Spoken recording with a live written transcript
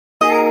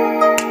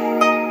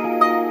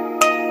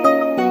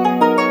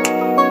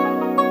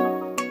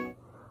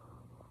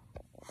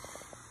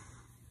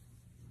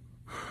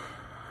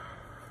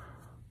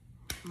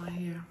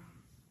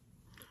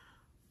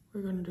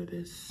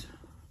this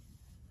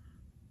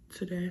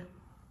today.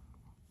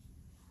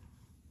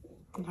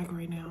 Like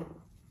right now.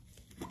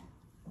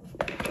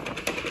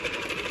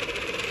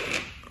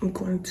 I'm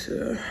going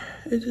to,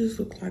 it just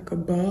looks like a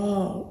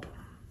bob.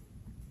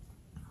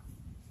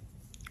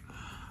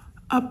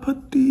 I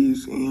put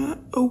these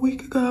in a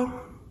week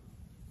ago.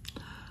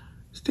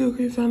 Still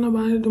can't find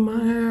nobody to do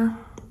my hair.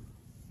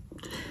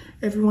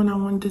 Everyone I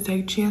wanted to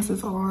take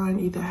chances on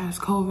either has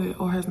COVID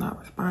or has not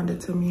responded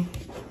to me.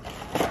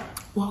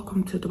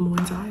 Welcome to Des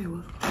Moines,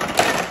 Iowa.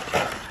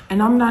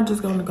 And I'm not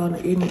just gonna go to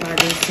anybody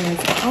that says,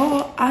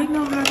 oh, I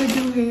know how to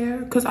do hair,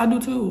 because I do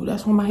too.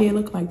 That's why my hair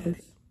looks like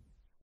this.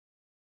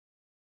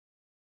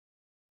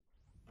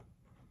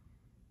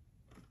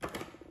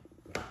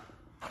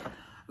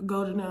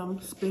 Go to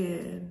them,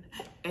 spend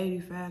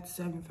 $85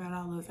 to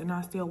 $75, and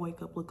I still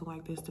wake up looking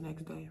like this the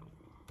next day.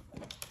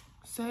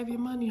 Save your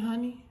money,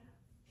 honey.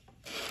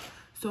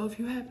 So if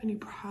you have any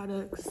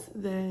products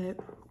that,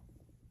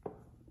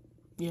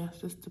 yes,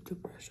 this is the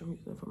toothbrush I'm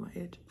using for my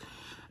edges.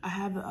 I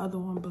have the other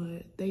one,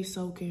 but they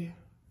soaking.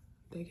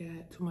 They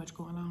got too much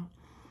going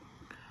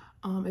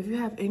on. If you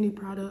have any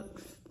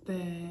products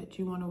that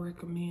you want to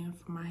recommend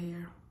for my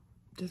hair,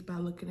 just by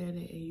looking at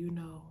it and you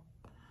know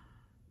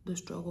the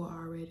struggle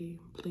already,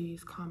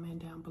 please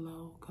comment down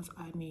below, because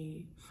I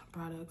need some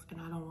products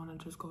and I don't want to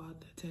just go out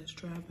there test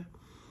driving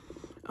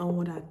on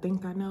what I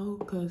think I know,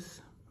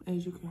 because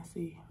as you can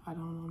see, I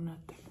don't know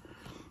nothing.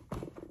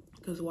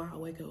 Because why I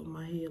wake up with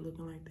my head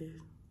looking like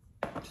this.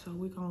 So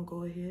we're gonna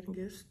go ahead and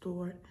get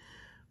started.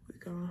 We're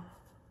gonna,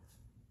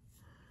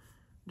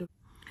 the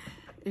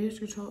edge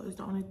control is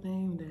the only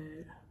thing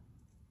that,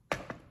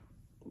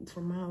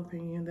 from my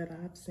opinion, that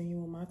I've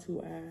seen with my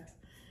two eyes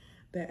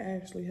that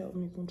actually helped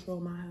me control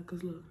my hair.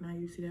 Cause look, now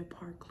you see that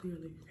part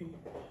clearly. Can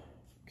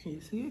you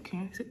see it?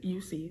 Can you see it?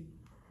 You see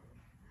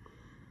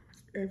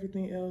it.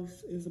 Everything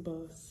else is a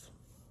buzz.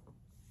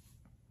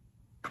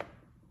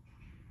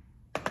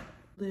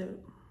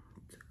 Lip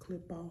to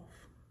clip off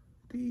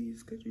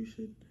these, cause you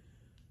should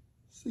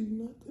see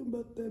nothing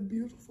but that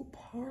beautiful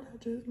part I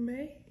just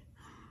made.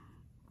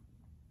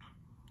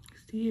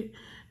 See it?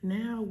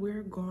 Now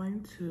we're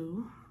going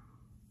to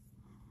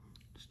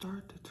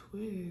start the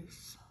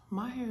twist.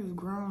 My hair has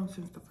grown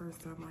since the first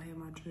time I had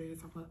my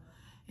dreads. I'm gonna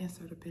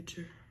insert a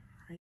picture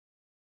right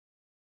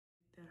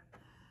there.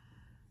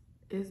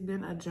 It's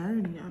been a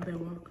journey. I've been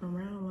walking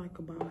around like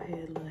a bald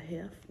head little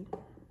heifer.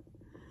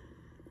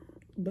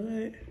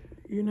 But,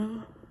 you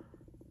know,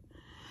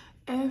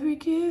 every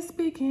kiss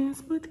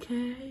begins with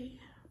K.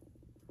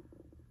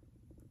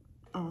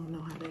 I don't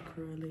know how that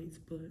correlates,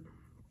 but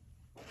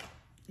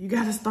you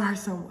gotta start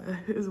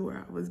somewhere, is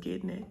where I was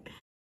getting at.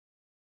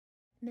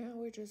 Now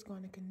we're just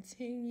going to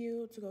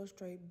continue to go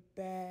straight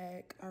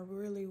back. I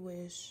really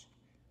wish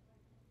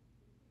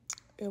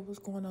it was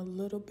going a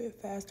little bit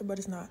faster, but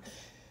it's not.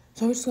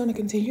 So we're just going to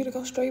continue to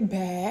go straight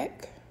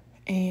back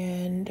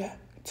and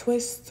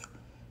twist.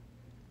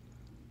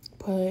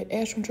 Put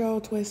edge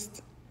control,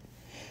 twist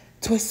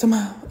them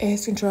out,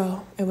 edge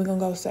control, and we're gonna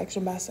go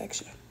section by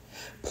section.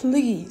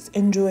 Please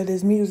enjoy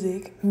this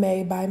music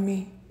made by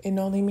me and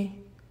only me.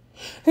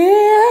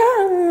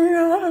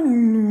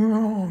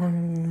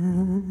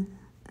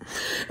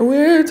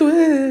 We're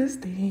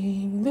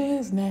twisting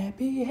this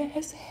nappy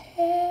ass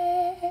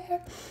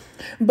hair,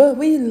 but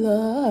we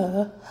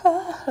love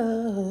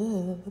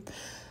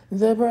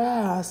the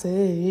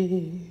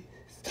process.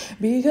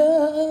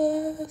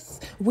 Because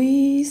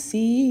we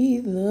see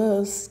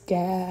the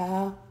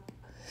scalp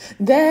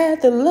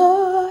that the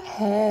Lord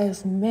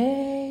has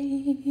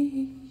made.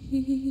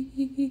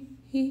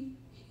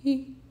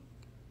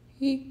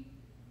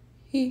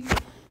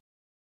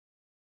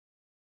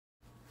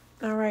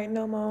 All right,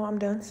 no more. I'm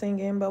done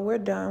singing, but we're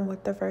done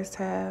with the first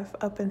half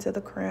up into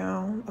the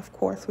crown. Of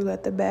course, we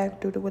let the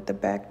back do what the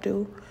back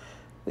do.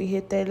 We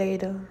hit that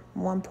later.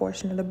 One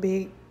portion of the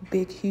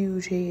big,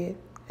 huge head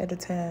at a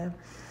time.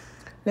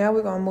 Now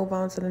we're going to move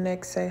on to the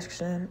next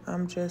section.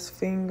 I'm just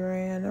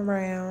fingering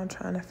around,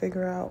 trying to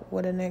figure out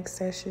where the next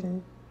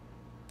section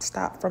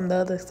stop from the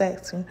other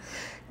section.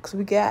 Because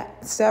we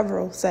got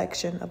several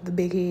sections of the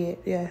big head.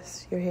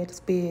 Yes, your head is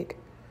big.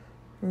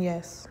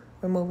 Yes,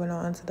 we're moving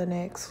on to the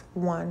next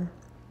one.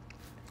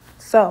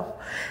 So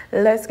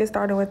let's get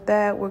started with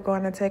that. We're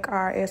going to take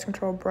our edge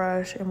control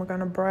brush and we're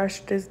going to brush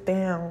this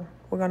down.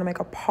 We're going to make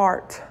a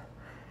part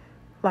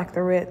like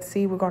the Red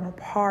Sea. We're going to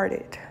part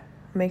it.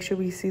 Make sure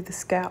we see the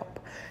scalp,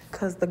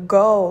 because the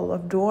goal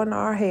of doing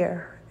our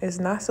hair is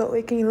not so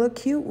it can look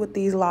cute with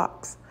these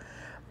locks,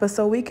 but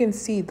so we can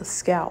see the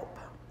scalp.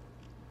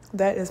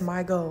 That is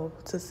my goal,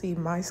 to see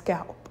my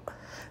scalp.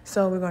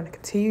 So we're going to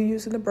continue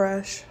using the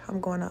brush. I'm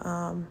going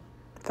to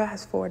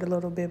fast forward a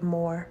little bit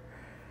more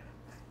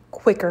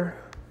quicker,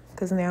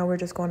 because now we're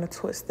just going to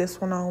twist this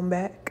one on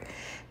back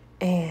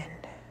and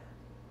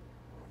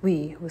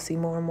we will see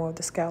more and more of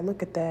the scalp.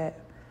 Look at that.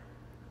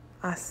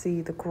 I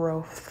see the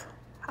growth.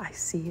 I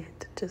see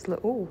it. Just look.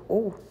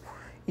 Oh,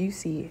 you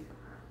see it.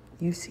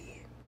 You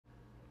see it.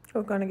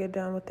 We're going to get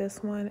done with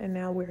this one, and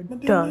now we're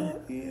done.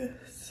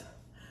 Is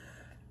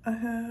I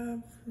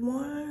have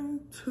 1,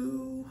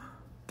 2,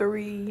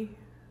 3,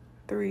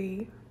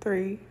 3,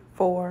 3,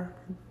 4,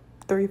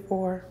 3,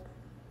 4.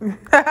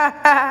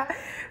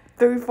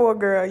 3, 4,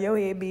 girl, your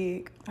head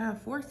big. I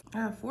have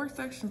four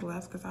sections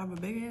left because I have a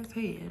big ass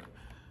head.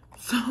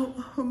 So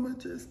I'm gonna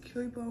just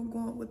keep on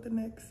going with the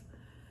next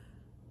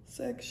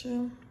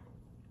section.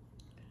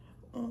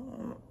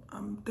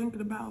 I'm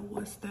thinking about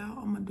what style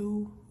I'm gonna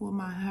do with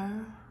my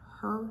hair.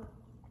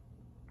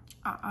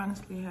 I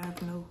honestly have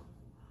no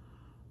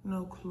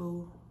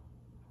clue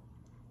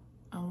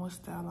on what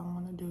style I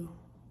want to do.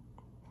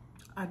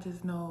 I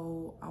just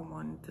know I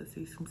wanted to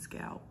see some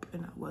scalp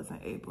and I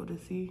wasn't able to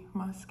see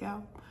my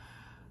scalp.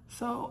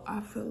 So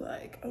I feel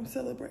like I'm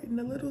celebrating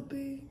the little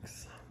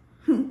things.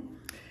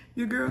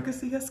 Your girl can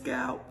see her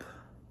scalp,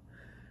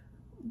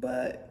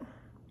 but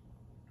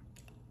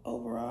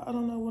overall, I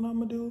don't know what I'm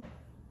gonna do.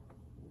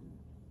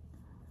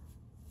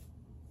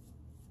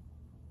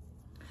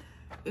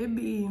 It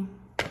be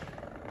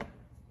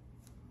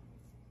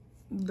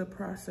the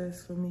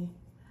process for me.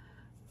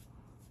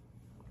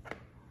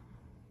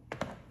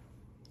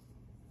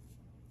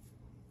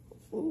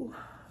 Ooh.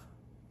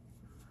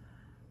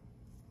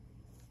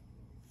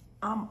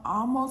 I'm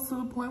almost to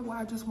the point where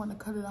I just want to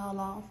cut it all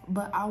off,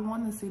 but I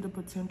want to see the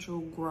potential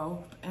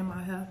growth in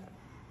my hair.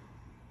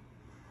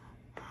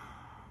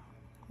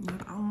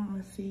 Like, I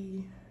want to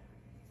see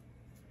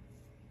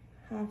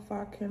how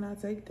far can I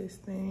take this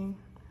thing.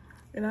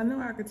 And I know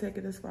I could take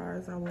it as far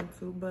as I want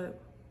to, but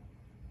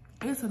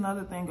it's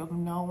another thing of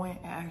knowing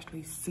and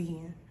actually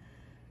seeing.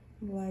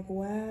 Like,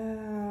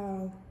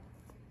 wow.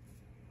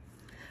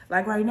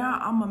 Like right now,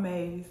 I'm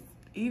amazed.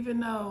 Even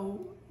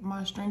though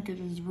my shrinkage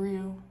is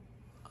real,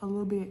 a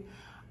little bit,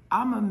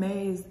 I'm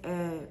amazed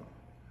at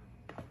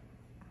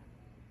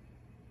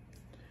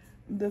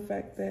the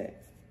fact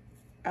that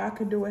I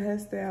could do a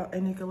hairstyle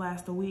and it could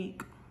last a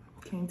week.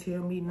 Can't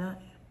tell me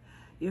nothing.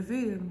 You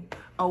feel me?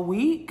 A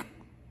week?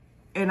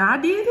 And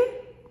I did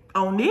it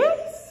on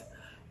this?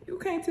 You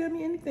can't tell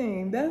me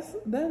anything. That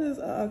is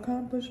an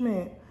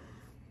accomplishment.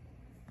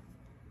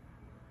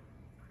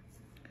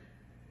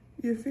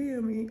 You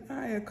feel me?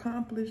 I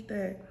accomplished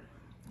that.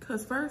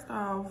 Cause first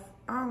off,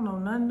 I don't know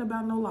nothing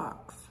about no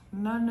locks.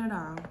 None at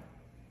all.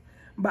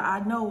 But I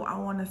know I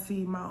want to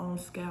see my own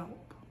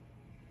scalp.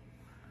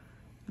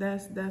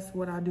 That's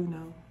what I do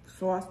know.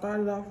 So I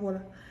started off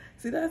with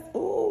see that's,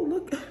 oh,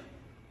 look.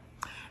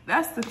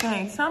 That's the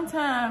thing.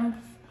 Sometimes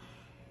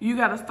you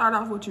got to start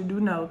off what you do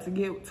know to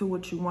get to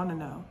what you want to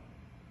know.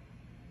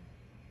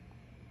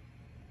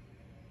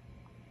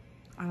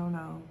 I don't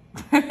know.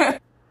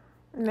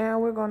 Now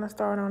we're going to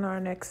start on our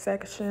next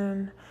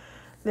section.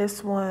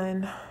 This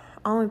one,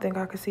 only thing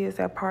I can see is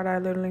that part I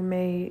literally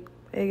made.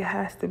 It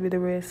has to be the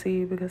Red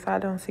Sea because I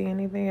don't see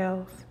anything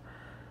else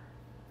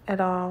at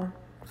all.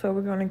 So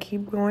we're going to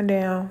keep going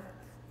down.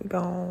 We're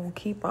going to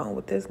keep on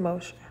with this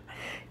motion.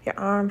 Your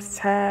arms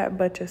tied,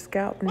 but your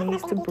scalp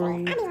needs to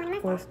breathe.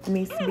 What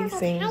needs to be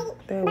seen.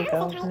 There we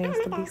go. Needs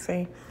to be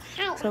seen.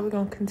 So we're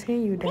going to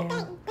continue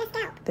down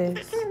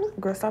this.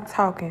 Girl, stop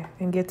talking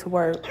and get to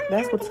work.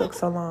 That's what took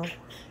so long.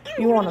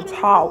 You want to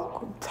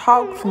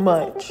talk too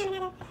much.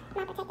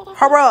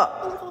 Hurry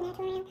up.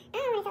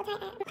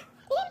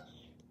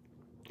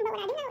 But what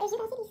I do know is you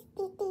don't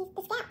see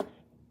the scalp.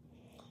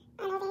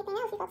 I don't know if anything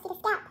else, you don't see the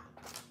scalp.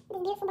 This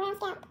beautiful brown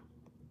scalp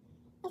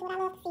is what I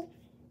love to see.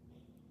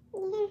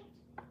 Yeah.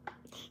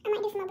 I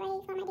might do some more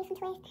braids, I might do some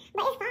twists.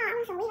 But it's fall, I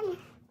want some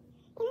weave,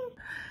 you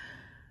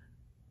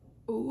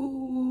know.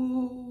 Ooh.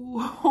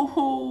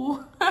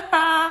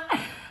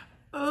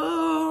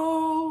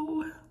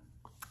 Ooh.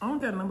 I don't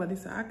care nobody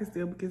say I can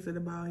still be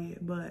considered bald head,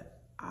 but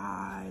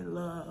I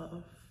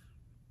love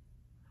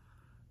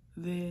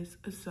this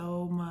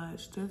so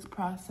much. This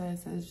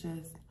process is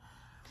just,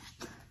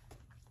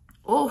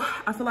 oh,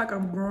 I feel like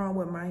I'm growing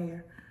with my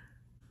hair.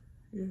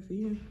 You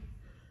see?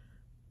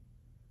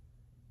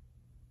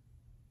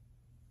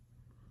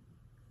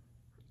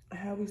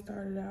 How we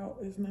started out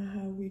is not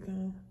how we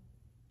gonna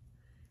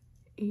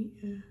eat.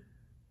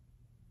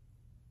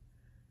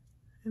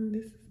 And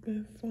this has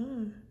been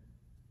fun.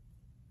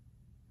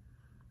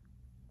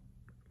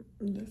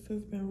 This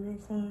has been real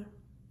fun.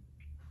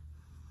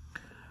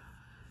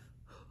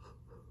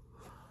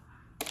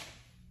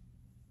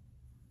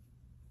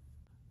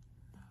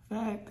 The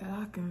fact that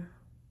I can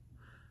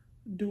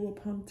do a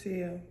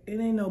ponytail. It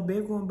ain't no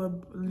big one, but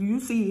you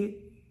see it.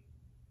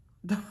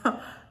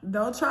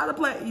 Don't try to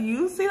play.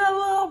 You see that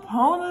little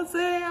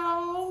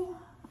ponytail?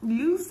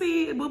 You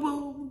see it,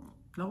 boo-boo.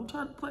 Don't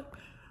try to play.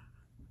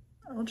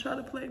 Don't try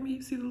to play me.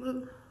 You see the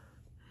little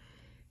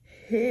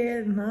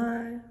head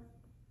line?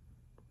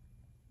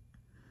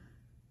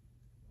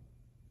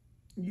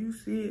 You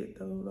see it,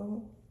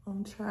 though.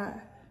 Don't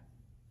try.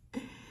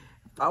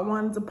 If I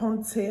wanted a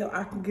ponytail,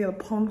 I can get a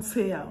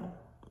ponytail.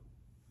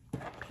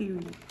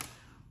 Period.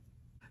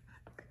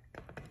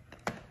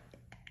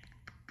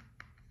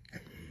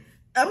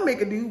 I'm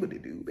making do what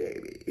it do,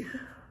 baby.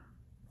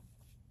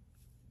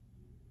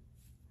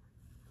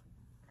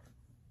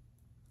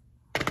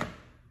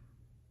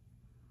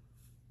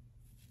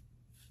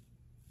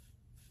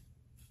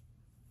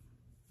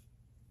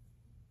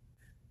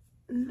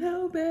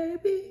 No,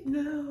 baby,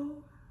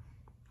 no.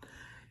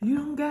 You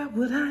don't got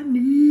what I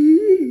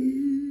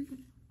need.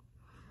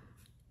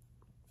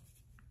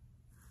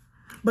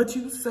 But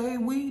you say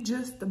we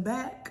just the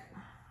back.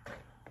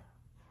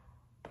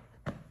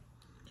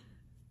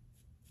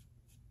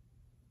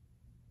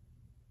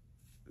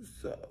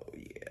 So,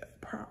 yeah,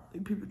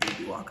 probably people just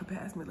be walking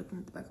past me looking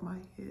at the back of my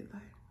head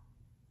like,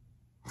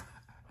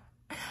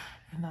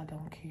 and I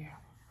don't care.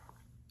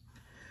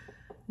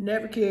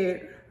 Never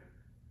cared.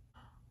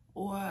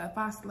 Or if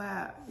I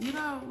slap, you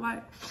know,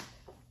 like,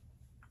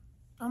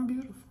 I'm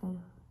beautiful.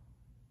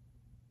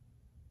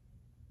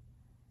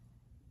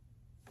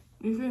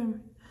 You feel me?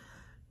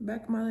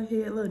 Back of my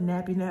head, a little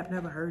nappy nap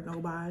never hurt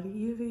nobody.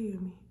 You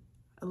feel me?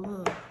 A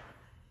little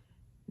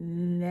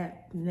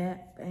nap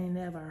ain't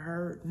never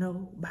hurt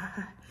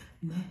nobody.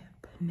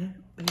 Nap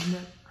ain't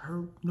never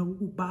hurt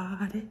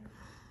nobody.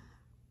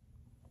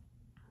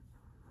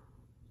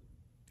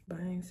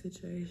 Bang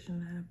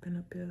situation happened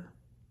up here.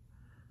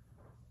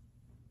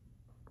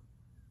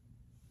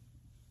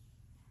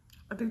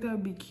 I think that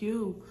would be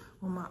cute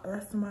when my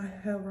rest of my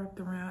hair wrapped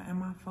around and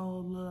my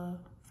full little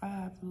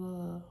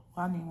well,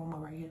 I need one more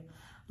right here.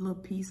 Little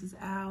pieces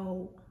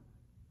out.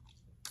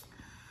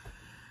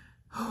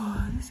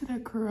 Oh, you see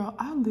that curl?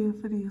 I live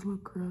for these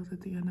little curls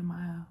at the end of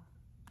my hair.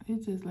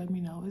 It just let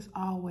me know it's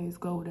always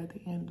gold at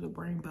the end of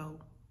the rainbow.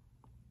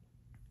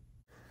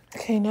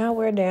 Okay, now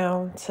we're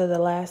down to the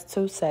last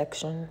two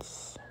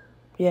sections.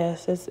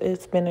 Yes,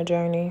 it's been a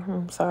journey.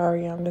 I'm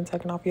sorry, I've been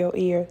taking off your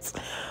ears.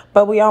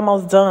 But we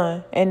almost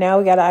done. And now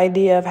we got an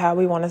idea of how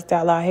we want to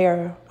style our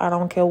hair. I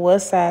don't care what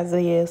size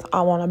it is.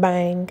 I want to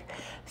bang.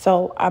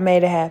 So I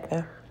made it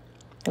happen.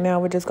 Now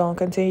we're just going to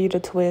continue to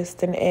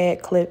twist and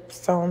add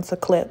clips onto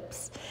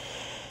clips.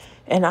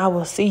 And I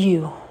will see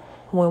you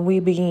when we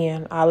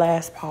begin our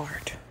last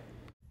part.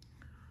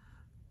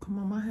 Come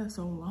on, my hair's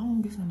so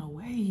long, it's in the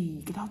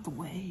way. Get out the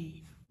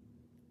way.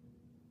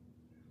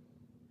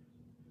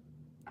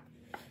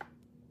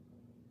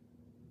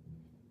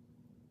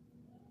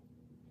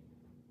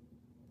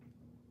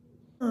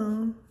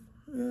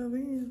 Yeah,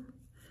 man.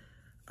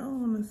 I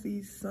want to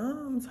see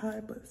some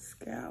type of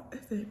scalp.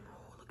 If it,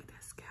 oh, look at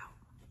that scalp.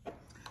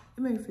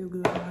 It may feel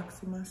good when I can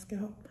see my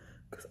scalp,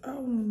 because I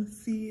want to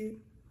see it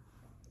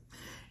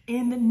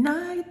in the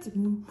night,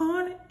 in the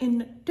morning, in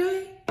the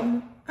day,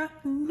 in the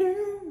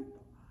afternoon.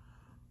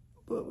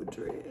 But with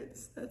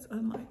dreads, that's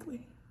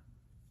unlikely.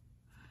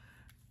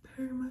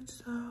 Very much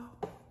so.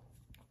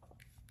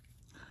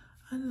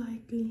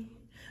 Unlikely.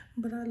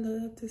 But I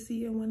love to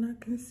see it when I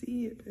can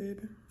see it,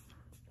 baby.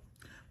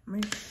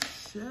 Make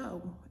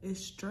sure it's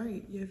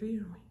straight, you feel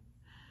me?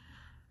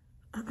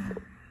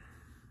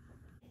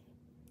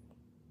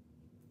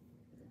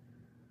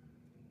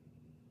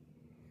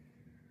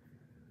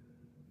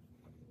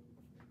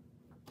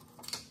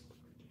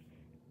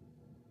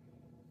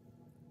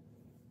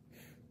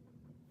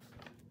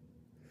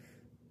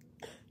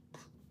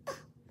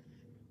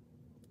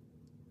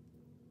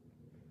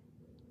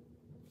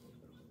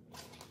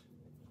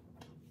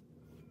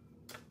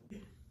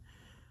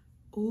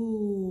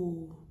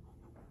 Ooh,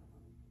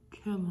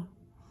 Chillle.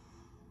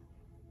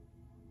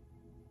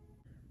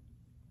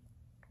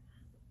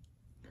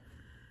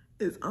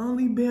 It's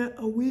only been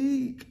a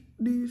week.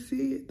 Do you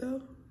see it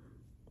though?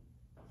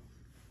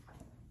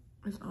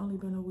 It's only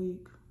been a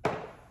week.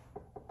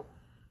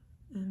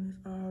 And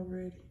it's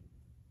already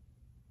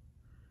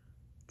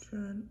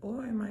trying,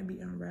 or it might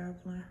be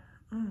unraveling.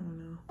 I don't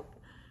know.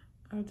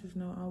 I just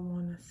know I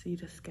want to see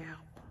the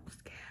scalp. The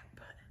scalp.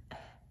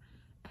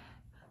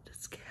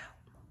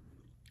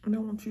 I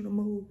don't want you to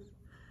move.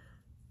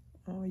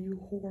 Oh, you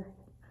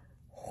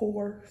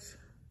whores.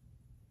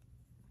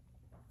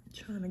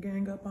 Trying to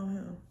gang up on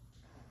him.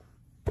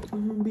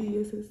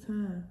 It's his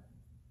time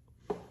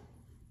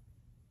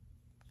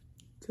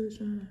to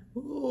shine.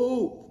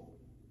 Whoa.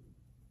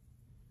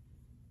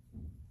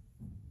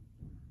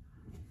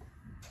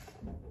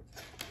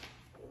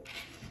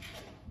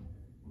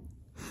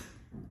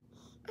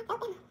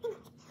 Okay.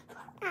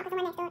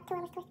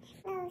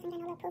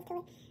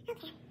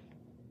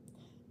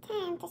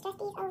 Time to stress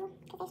these over,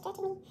 because they're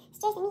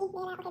stressing me.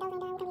 Yeah, okay, those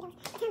ain't done, those.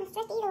 Time to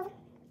stress these over.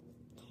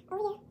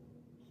 Over here.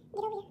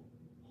 Get over here.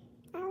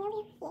 All over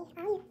here. Yeah,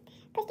 all here.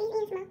 Push these in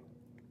small.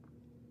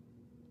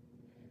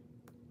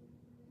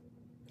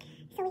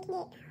 So we can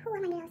get, I'm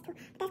gonna do those two.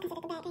 But that's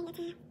considered the back, ain't got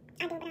time.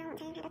 I do, but I don't want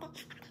time. How about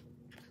that?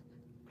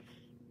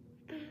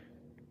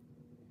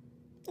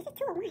 Is it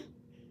two or one?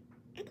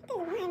 I think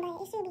there's one,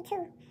 but it should be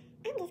two.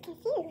 I'm just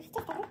confused,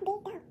 just a little bit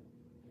though.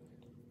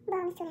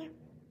 Bone is two now.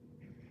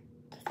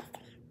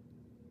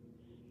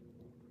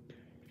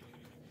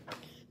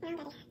 Now I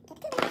gotta get the two.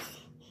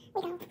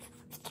 We go.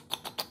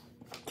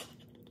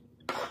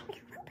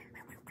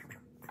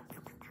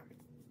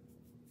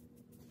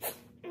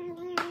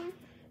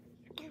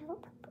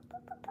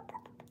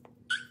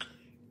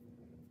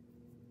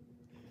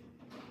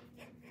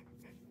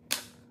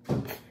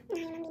 Now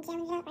I'm gonna be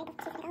jamming it up right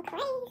before she's gonna go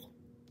crazy.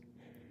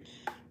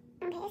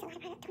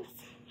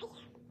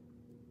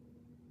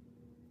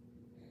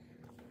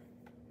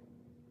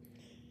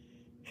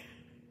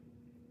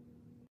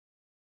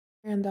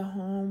 And the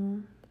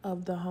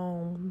of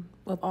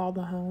all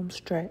the home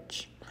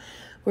stretch.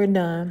 We're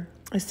done.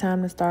 It's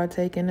time to start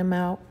taking them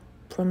out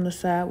from the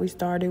side we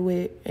started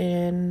with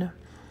and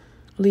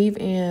leave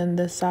in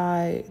the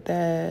side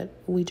that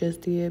we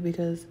just did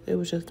because it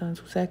was just done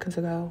 2 seconds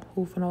ago.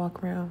 Who finna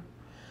walk around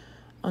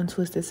on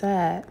twisted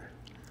side?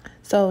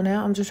 So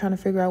now I'm just trying to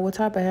figure out what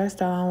type of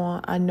hairstyle I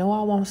want. I know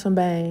I want some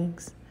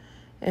bangs,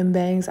 and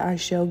bangs I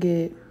shall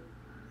get.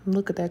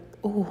 Look at that.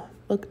 Oh,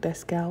 look at that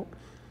scalp.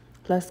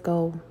 Let's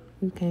go.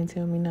 You can't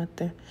tell me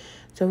nothing.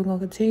 So we're going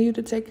to continue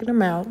to take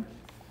them out.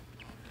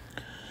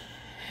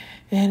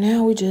 And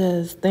now we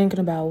just thinking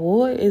about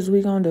what is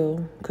we going to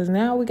do. Because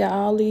now we got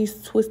all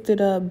these twisted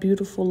up,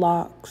 beautiful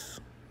locks.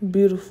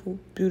 Beautiful,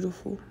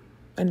 beautiful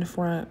in the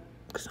front.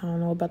 Because I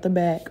don't know about the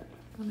back.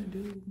 I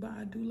do, but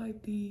I do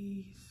like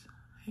these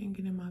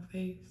hanging in my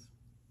face.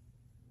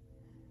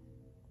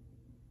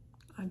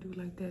 I do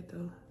like that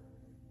though.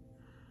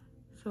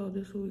 So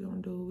this is what we're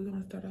going to do. We're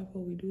going to start off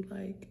what we do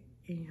like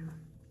and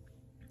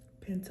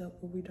pent up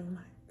what we don't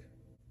like.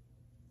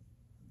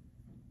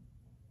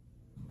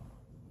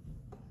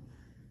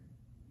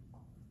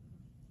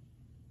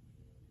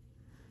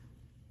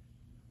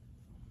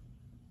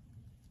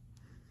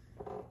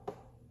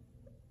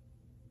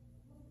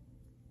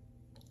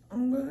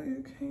 But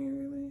you can't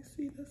really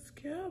see the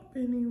scalp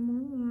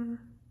anymore.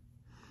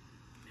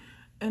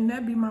 And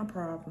that be my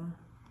problem.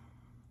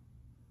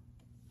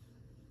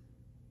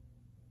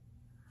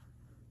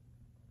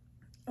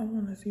 I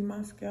want to see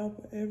my scalp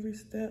at every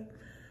step.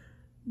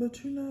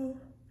 But you know,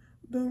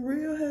 the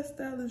real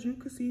hairstylists, you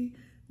can see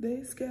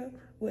they scalp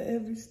with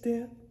every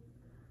step.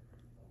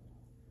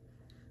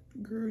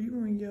 Girl,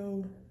 you in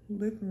your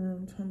living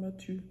room talking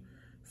about you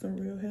some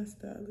real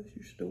hairstylists.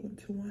 You should have went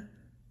to one.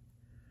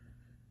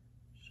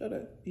 Shut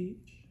up, bitch.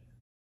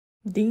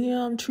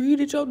 Damn,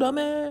 treated your dumb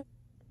ass.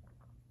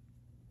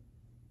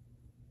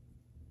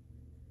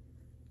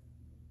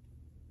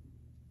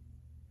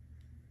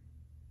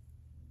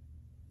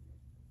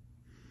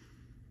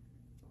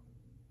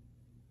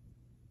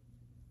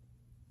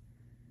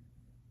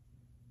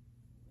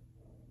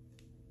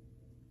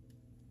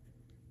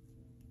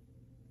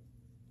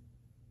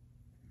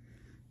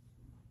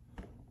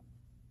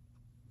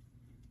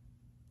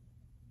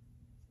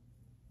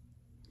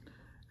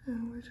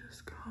 And we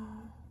just go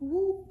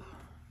whoop,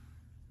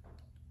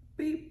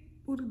 beep,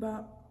 booty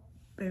bop,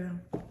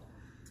 bam.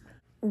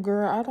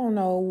 Girl, I don't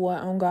know what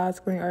on God's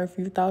green earth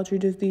you thought you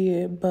just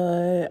did,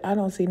 but I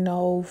don't see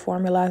no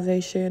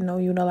formalization, no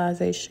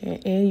utilization,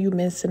 and you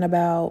missing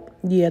about,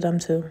 yeah, them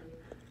two.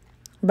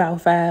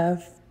 About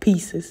 5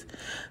 pieces.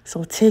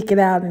 So take it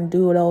out and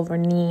do it over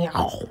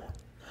now.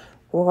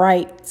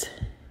 Right.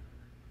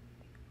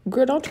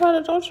 Girl, don't try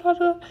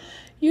to.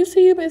 You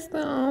see you missed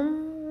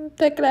them.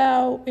 Take it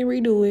out and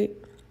redo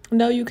it.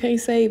 No, you can't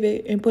save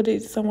it and put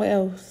it somewhere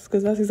else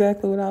because that's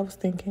exactly what I was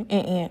thinking.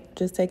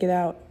 Just take it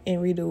out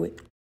and redo it.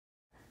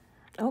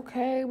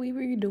 Okay, we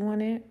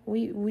redoing it.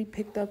 We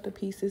picked up the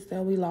pieces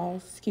that we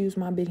lost. Excuse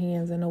my big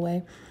hands in a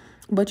way.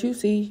 But you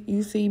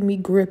see me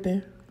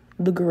gripping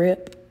the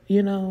grip,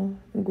 you know,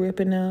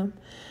 gripping them.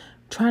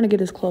 Trying to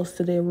get as close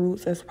to their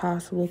roots as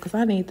possible because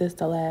I need this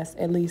to last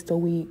at least a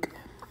week.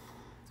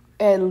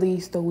 At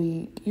least a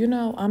week. You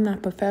know, I'm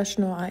not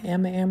professional. I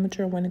am an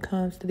amateur when it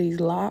comes to these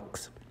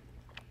locks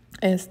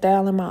and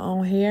styling my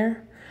own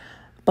hair.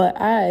 But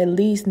I at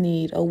least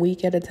need a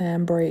week at a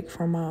time break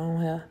from my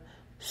own hair.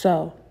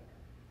 So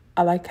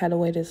I like how the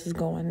way this is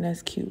going.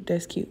 That's cute.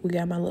 That's cute. We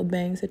got my little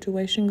bang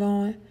situation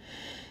going.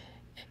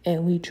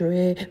 And we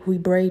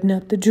braiding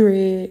up the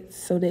dreads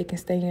so they can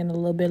stay in a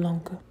little bit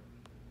longer.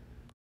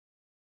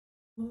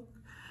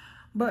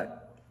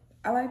 But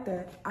I like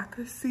that. I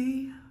could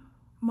see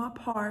my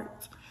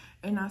parts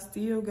and I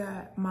still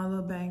got my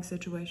little bang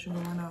situation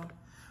going on.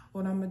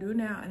 What I'm gonna do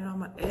now, and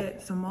I'm gonna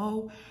add some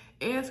more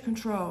edge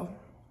control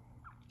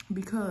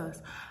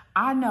because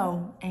I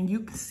know, and you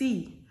can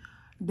see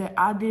that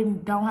I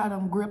don't have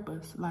them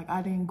grippers. Like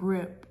I didn't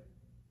grip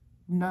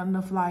none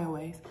of the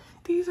flyaways.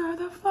 These are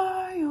the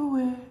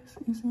flyaways.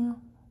 You see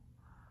them?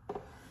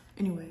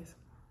 Anyways,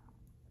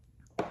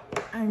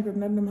 I ain't grip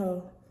none of them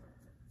hoes.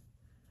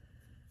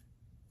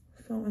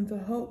 So into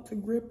hope to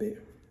grip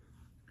it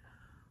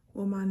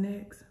with my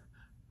next.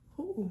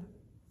 Ooh.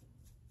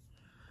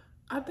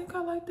 I think I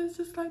like this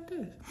just like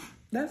this.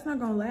 That's not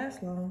gonna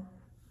last long.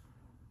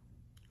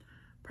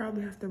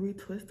 Probably have to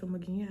retwist them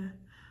again.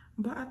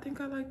 But I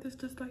think I like this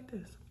just like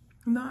this.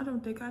 No, I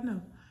don't think I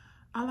know.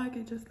 I like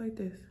it just like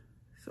this.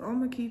 So I'm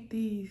gonna keep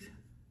these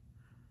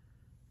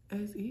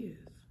as is.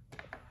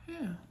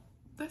 Yeah,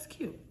 that's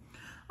cute.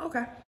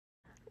 Okay.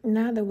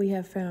 Now that we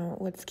have found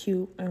what's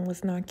cute and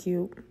what's not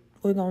cute,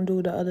 we're gonna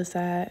do the other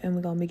side and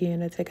we're gonna begin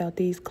to take out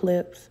these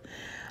clips.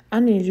 I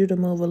need you to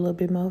move a little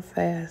bit more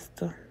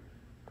faster.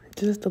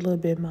 Just a little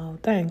bit more.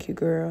 Thank you,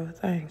 girl.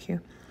 Thank you.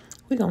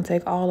 We're gonna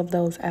take all of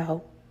those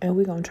out and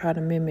we're gonna try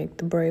to mimic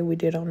the braid we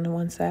did on the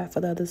one side for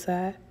the other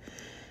side.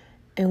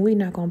 And we're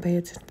not gonna pay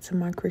attention to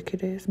my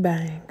cricketers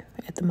bang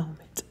at the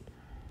moment.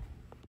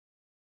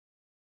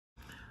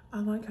 I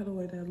like how the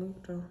way that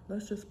looked though.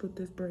 Let's just put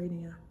this braid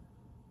in.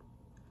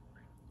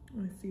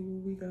 Let's see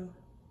where we go.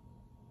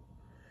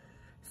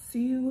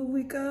 See where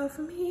we go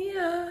from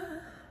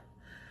here.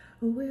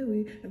 Where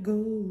we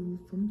go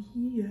from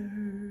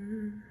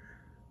here.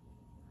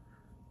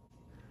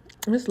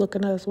 Just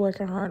looking at us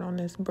working hard on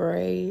this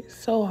braid.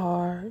 So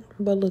hard.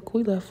 But look,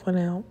 we left one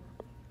out.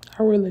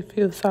 I really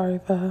feel sorry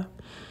for her.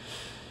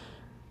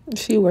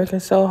 She working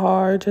so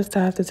hard just to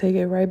have to take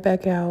it right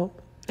back out.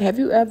 Have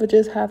you ever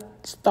just have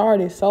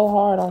started so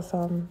hard on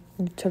something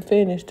to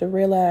finish to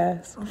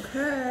realize,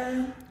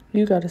 okay,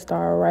 you got to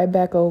start right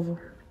back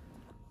over?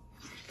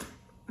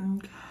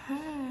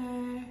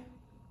 Okay.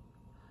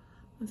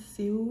 Let's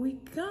see what we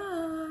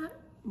got.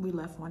 We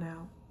left one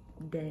out.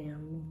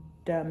 Damn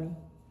dummy.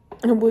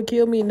 It would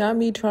kill me, not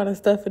me trying to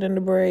stuff it in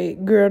the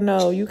braid. Girl,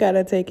 no, you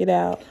gotta take it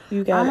out.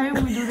 You gotta, I hate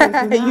when we do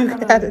this. You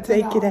gotta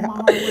take it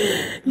out.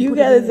 You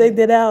gotta take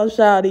that out,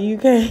 shawty.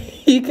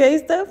 You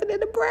can't stuff it in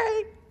the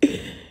braid.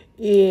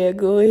 Yeah,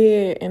 go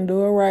ahead and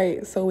do it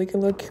right so we can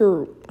look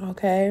cute,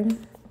 okay?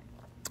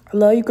 I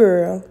love you,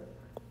 girl.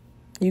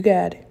 You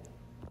got it.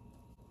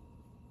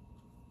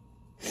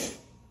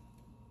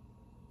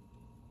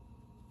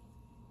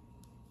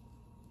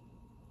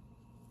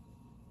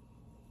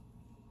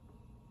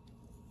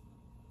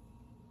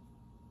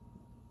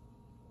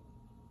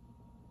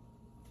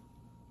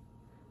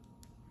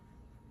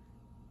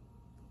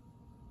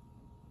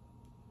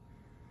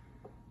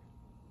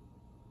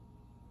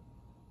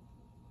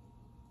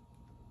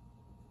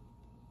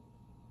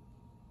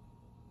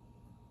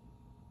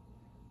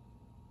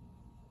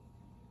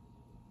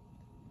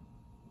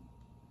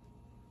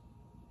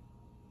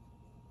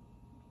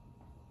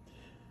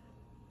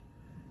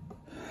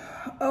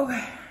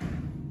 Okay.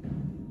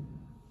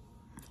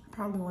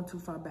 Probably went too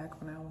far back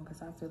on that one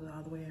because I feel it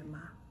all the way in my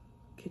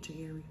kitchen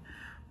area.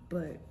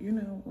 But, you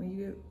know, when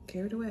you get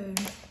carried away,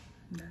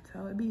 that's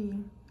how it be.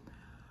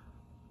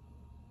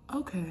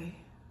 Okay.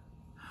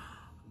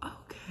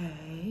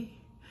 Okay.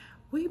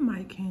 We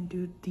might can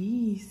do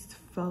these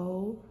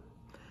four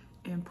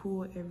and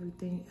pull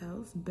everything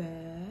else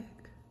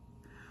back.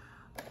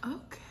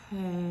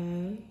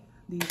 Okay.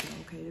 These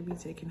are okay to be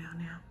taken out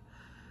now.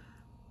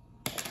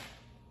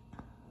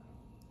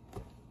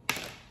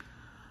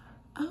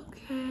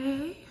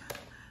 Okay,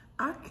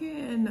 I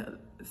can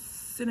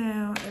sit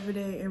down every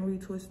day and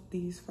retwist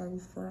these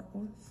first front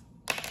ones.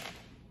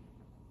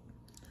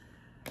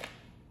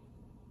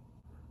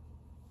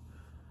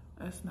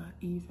 That's not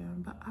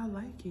even, but I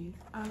like it.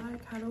 I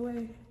like how the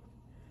way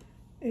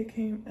it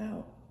came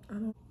out.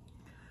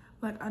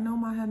 I know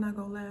my hair not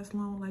gonna last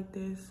long like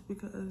this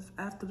because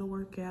after the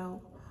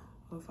workout,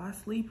 or if I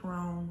sleep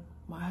wrong,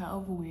 my hair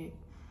over with.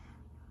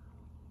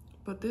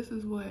 But this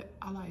is what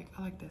I like.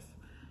 I like this.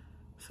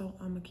 So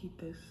I'm gonna keep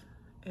this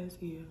as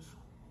is.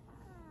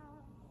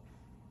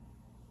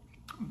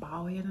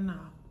 Bald head and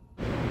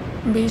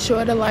all. Be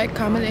sure to like,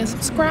 comment, and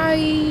subscribe.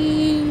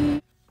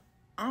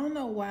 I don't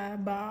know why,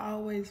 but I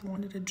always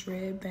wanted a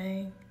dread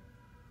bang.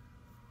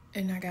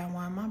 And I got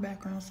one in my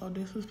background, so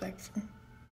disrespectful.